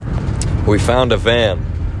We found a van.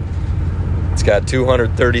 It's got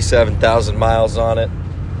 237,000 miles on it.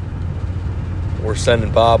 We're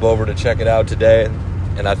sending Bob over to check it out today,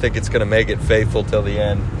 and I think it's going to make it faithful till the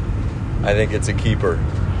end. I think it's a keeper.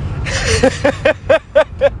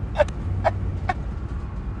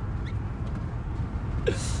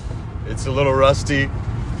 It's a little rusty,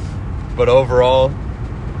 but overall,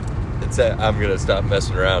 I'm going to stop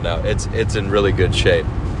messing around now. It's in really good shape.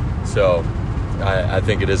 So I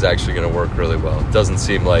think it is actually going to work really well. It doesn't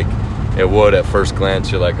seem like it would at first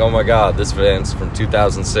glance. You're like, oh my God, this van's from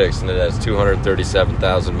 2006 and it has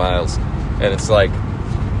 237,000 miles. And it's like,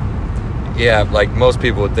 yeah, like most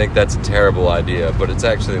people would think that's a terrible idea, but it's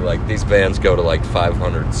actually like these vans go to like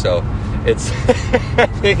 500. So it's, I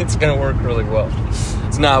think it's going to work really well.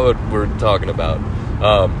 It's not what we're talking about.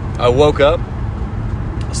 I woke up,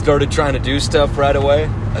 started trying to do stuff right away,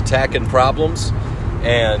 attacking problems,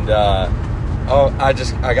 and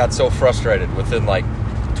I got so frustrated within like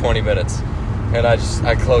 20 minutes, and I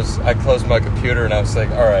closed my computer, and I was like,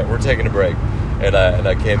 all right, we're taking a break, and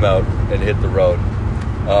I came out and hit the road.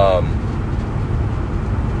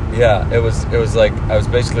 Yeah, it was like I was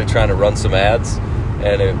basically trying to run some ads,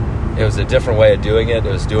 and it was a different way of doing it.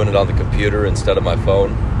 It was doing it on the computer instead of my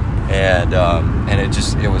phone, and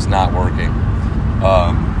it was not working.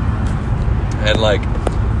 And like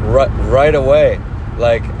right away,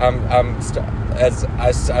 like as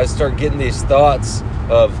I start getting these thoughts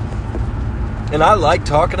of, and I like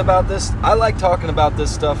talking about this. I like talking about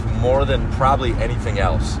this stuff more than probably anything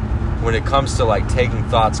else when it comes to like taking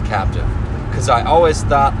thoughts captive. Because I always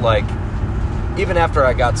thought, like, even after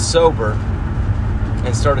I got sober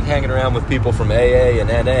and started hanging around with people from AA and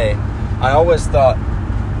NA, I always thought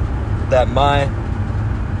that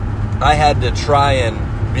I had to try and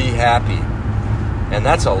be happy. And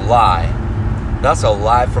that's a lie. That's a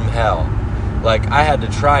lie from hell. Like, I had to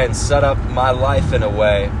try and set up my life in a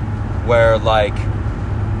way where, like,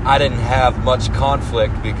 I didn't have much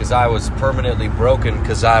conflict because I was permanently broken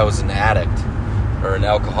because I was an addict or an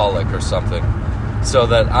alcoholic or something. So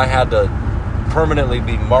that I had to permanently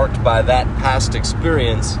be marked by that past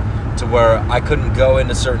experience to where I couldn't go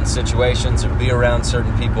into certain situations or be around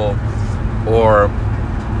certain people or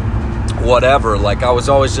whatever. Like, I was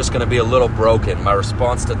always just going to be a little broken. My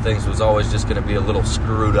response to things was always just going to be a little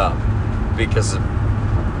screwed up because of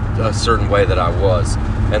a certain way that I was.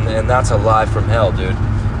 And that's a lie from hell, dude.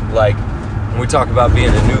 Like, when we talk about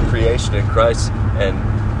being a new creation in Christ and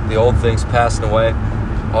the old things passing away,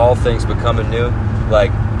 all things becoming new,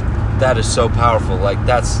 like, that is so powerful. Like,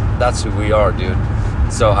 that's who we are, dude.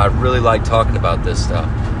 So I really like talking about this stuff.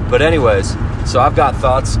 But anyways, so I've got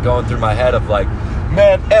thoughts going through my head of like,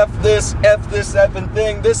 man, F this effing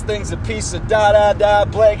thing. This thing's a piece of da-da-da,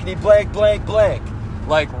 blankety blank, blank, blank.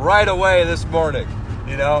 Like, right away this morning,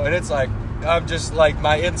 you know? And it's like, I'm just like,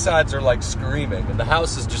 my insides are like screaming. And the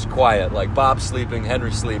house is just quiet. Like, Bob's sleeping,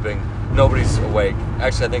 Henry's sleeping. Nobody's awake.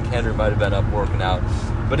 Actually, I think Henry might have been up working out.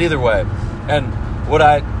 But either way. And would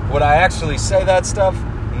I actually say that stuff?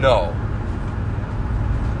 No.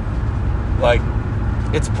 Like,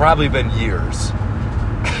 it's probably been years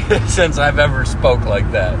since I've ever spoke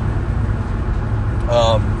like that.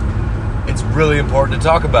 It's really important to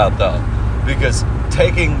talk about, though, because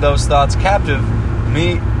taking those thoughts captive,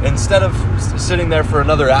 me, instead of sitting there for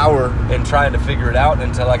another hour and trying to figure it out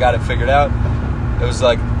until I got it figured out, it was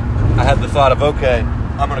like I had the thought of, okay,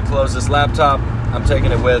 I'm going to close this laptop, I'm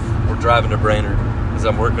taking it with, we're driving to Brainerd, because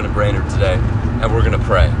I'm working in Brainerd today, and we're going to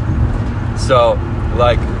pray. So,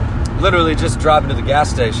 like, literally just driving to the gas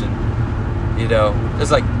station, you know,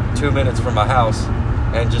 it's like 2 minutes from my house,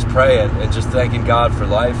 and just praying and just thanking God for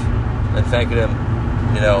life and thanking Him,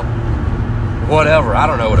 you know, whatever. I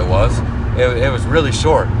don't know what it was. It was really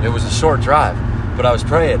short. It was a short drive, but I was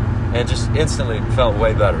praying and just instantly felt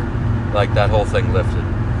way better. Like, that whole thing lifted.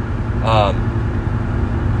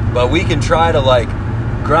 But we can try to, like,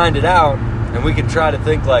 grind it out, and we can try to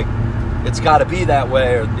think like it's got to be that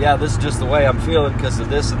way, or yeah, this is just the way I'm feeling because of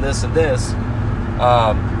this and this and this.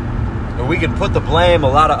 And we can put the blame a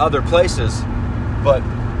lot of other places, but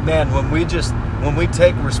man, when we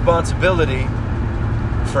take responsibility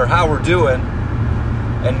for how we're doing,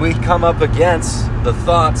 and we come up against the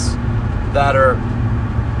thoughts that are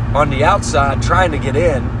on the outside trying to get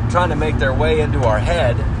in, trying to make their way into our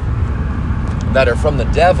head, that are from the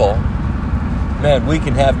devil, man, we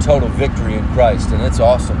can have total victory in Christ, and it's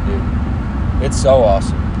awesome, dude. It's so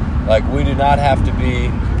awesome. Like, we do not have to be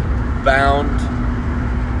bound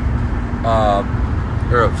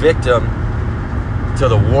or a victim to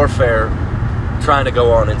the warfare trying to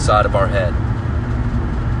go on inside of our head.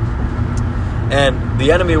 And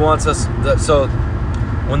the enemy wants us, so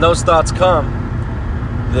when those thoughts come,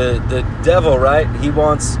 the devil, right? He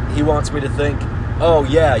wants me to think, oh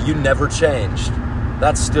yeah, you never changed.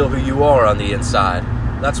 That's still who you are on the inside.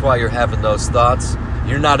 That's why you're having those thoughts.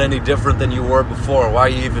 You're not any different than you were before. Why are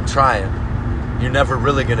you even trying? You're never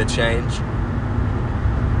really going to change.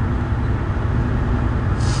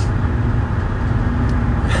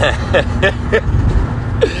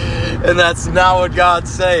 And that's not what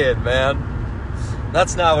God's saying, man.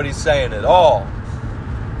 That's not what he's saying at all.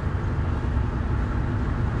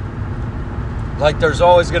 Like, there's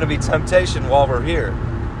always going to be temptation while we're here.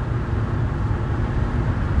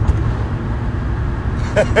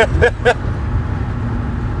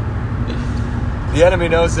 The enemy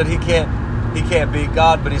knows that he can't beat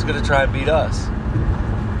God, but he's going to try and beat us.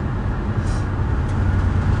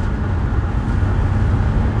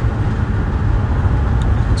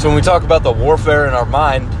 So when we talk about the warfare in our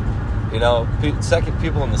mind, you know,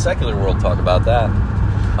 people in the secular world talk about that.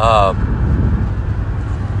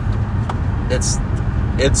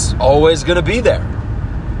 It's always going to be there.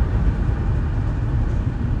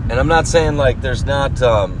 And I'm not saying like there's not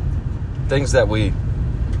things that we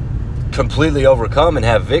completely overcome and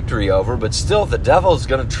have victory over, but still the devil is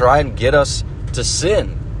going to try and get us to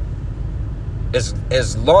sin.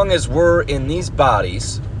 As long as we're in these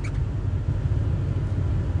bodies,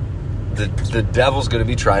 the devil's going to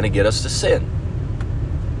be trying to get us to sin.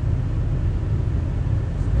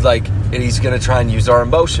 Like, and he's going to try and use our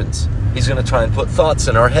emotions. He's going to try and put thoughts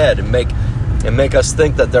in our head and make us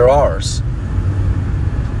think that they're ours.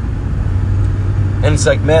 And it's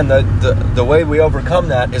like, man, the way we overcome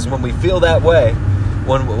that is when we feel that way,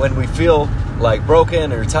 when we feel like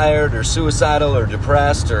broken or tired or suicidal or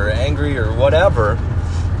depressed or angry or whatever.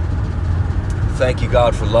 Thank you,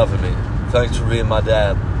 God, for loving me. Thanks for being my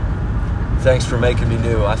dad. Thanks for making me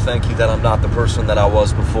new. I thank you that I'm not the person that I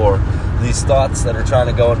was before. These thoughts that are trying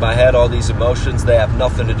to go in my head, all these emotions, they have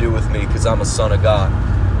nothing to do with me because I'm a son of God.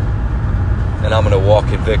 And I'm going to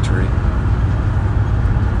walk in victory.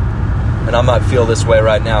 And I might feel this way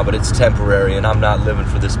right now, but it's temporary, and I'm not living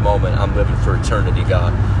for this moment. I'm living for eternity,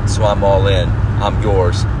 God. So I'm all in. I'm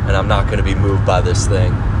yours, and I'm not going to be moved by this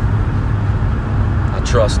thing. I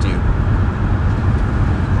trust you.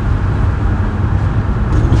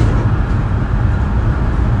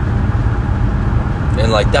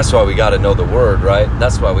 And like, that's why we got to know the Word, right?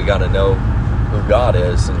 That's why we got to know who God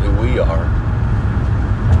is and who we are.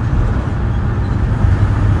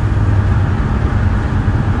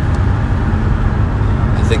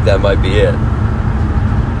 I think that might be it.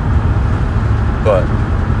 But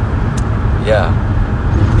yeah,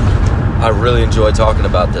 I really enjoy talking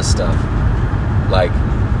about this stuff. Like,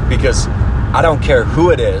 because I don't care who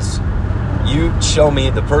it is. You show me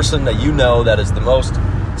the person that you know that is the most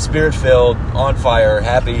spirit-filled, on fire,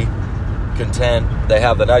 happy, content. They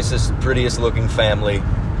have the nicest, prettiest looking family,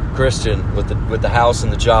 Christian, with the house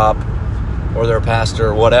and the job, or their pastor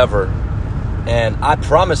or whatever. And I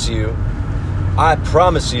promise you,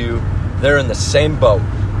 they're in the same boat.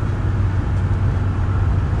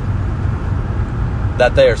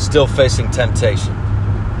 That they are still facing temptation.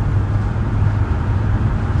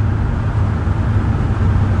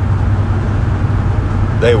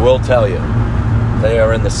 They will tell you. They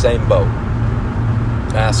are in the same boat.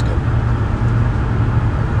 Ask them.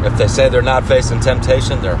 If they say they're not facing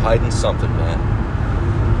temptation, they're hiding something, man.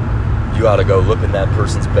 You ought to go look in that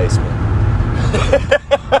person's basement.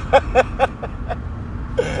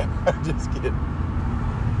 I'm just kidding.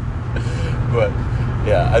 But,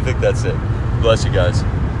 yeah, I think that's it. Bless you guys.